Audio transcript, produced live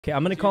Okay,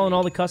 I'm gonna call in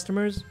all the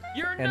customers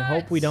and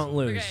hope we don't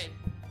lose.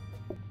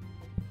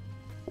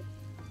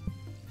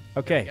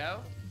 Okay.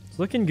 It's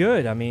looking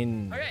good. I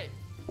mean,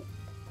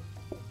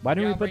 why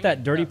didn't we put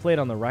that dirty plate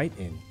on the right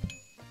in?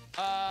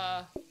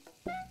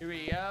 Here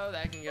we go.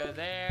 That can go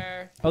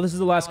there. Oh, this is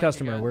the last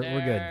customer. We're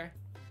good.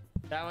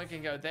 That one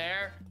can go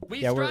there.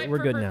 Yeah, we're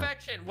good now.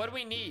 What do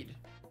we need?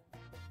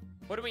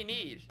 What do we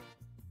need?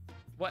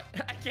 What?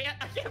 I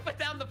can't put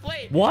down the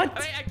plate. What?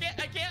 I can't.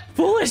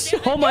 Foolish!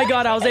 Oh my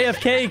God, I was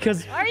AFK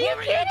because. Are you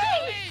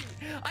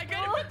kidding? I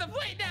couldn't put the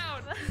plate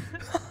down.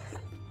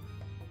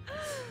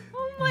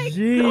 Oh my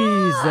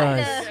Jesus.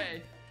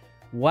 God.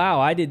 Wow,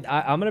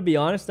 I'm gonna be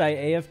honest. I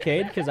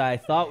AFK'd because I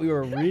thought we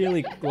were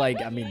really like.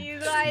 I mean,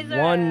 you guys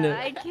are.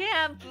 I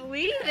can't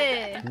believe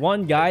it.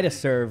 One guy to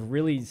serve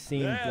really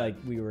seemed like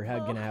we were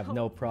gonna have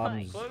no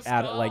problems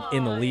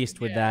in the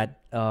least with that.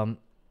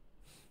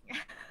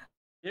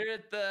 You're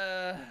at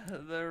the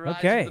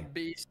rise of the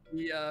beast.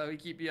 We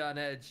keep you on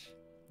edge.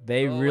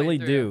 They really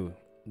do.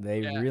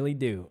 They really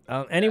do.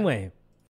 Anyway.